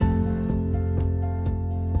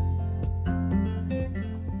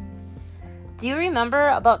Do you remember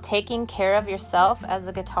about taking care of yourself as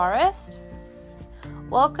a guitarist?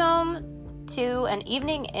 Welcome to an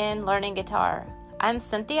evening in learning guitar. I'm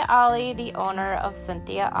Cynthia Ali, the owner of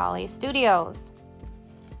Cynthia Ali Studios.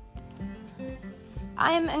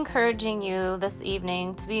 I am encouraging you this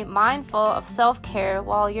evening to be mindful of self-care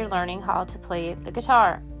while you're learning how to play the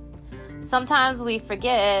guitar. Sometimes we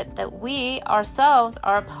forget that we ourselves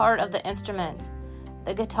are a part of the instrument.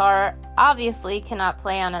 The guitar obviously cannot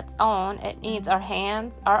play on its own. It needs our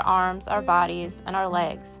hands, our arms, our bodies, and our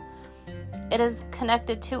legs. It is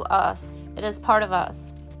connected to us. It is part of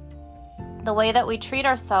us. The way that we treat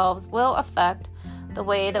ourselves will affect the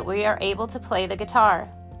way that we are able to play the guitar.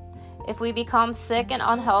 If we become sick and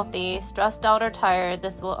unhealthy, stressed out or tired,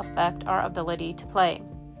 this will affect our ability to play.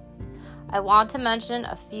 I want to mention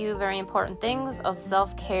a few very important things of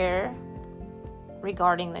self-care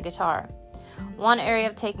regarding the guitar. One area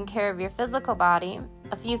of taking care of your physical body,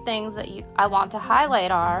 a few things that I want to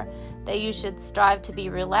highlight are that you should strive to be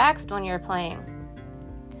relaxed when you're playing.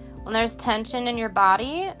 When there's tension in your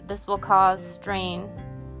body, this will cause strain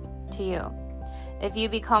to you. If you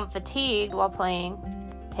become fatigued while playing,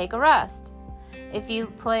 take a rest. If you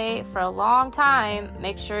play for a long time,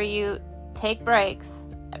 make sure you take breaks,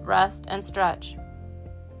 rest, and stretch.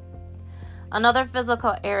 Another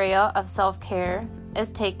physical area of self-care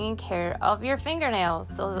is taking care of your fingernails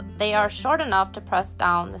so that they are short enough to press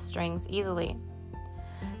down the strings easily.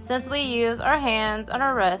 Since we use our hands and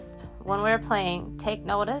our wrists when we're playing, take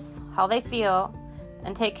notice how they feel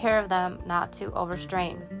and take care of them not to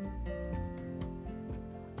overstrain.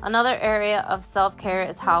 Another area of self-care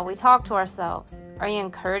is how we talk to ourselves. Are you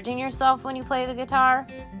encouraging yourself when you play the guitar?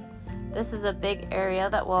 This is a big area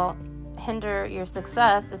that will hinder your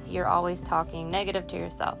success if you're always talking negative to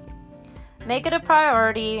yourself. Make it a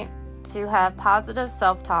priority to have positive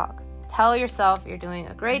self-talk. Tell yourself you're doing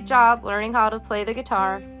a great job learning how to play the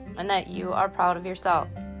guitar and that you are proud of yourself.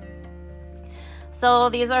 So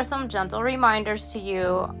these are some gentle reminders to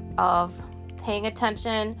you of paying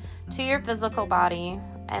attention to your physical body,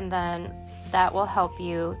 and then that will help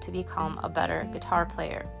you to become a better guitar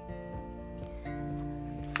player.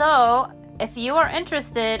 So if you are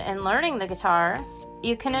interested in learning the guitar,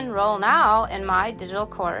 you can enroll now in my digital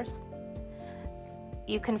course.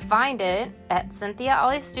 You can find it at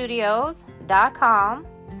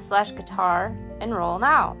cynthiaalistudios.com/guitar. Enroll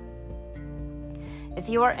now. If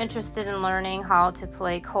you are interested in learning how to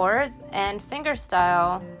play chords and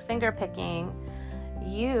fingerstyle, finger picking,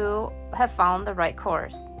 you have found the right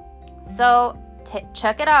course. So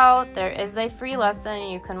check it out. There is a free lesson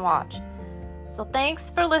you can watch. So thanks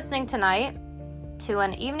for listening tonight to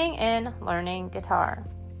an evening in learning guitar.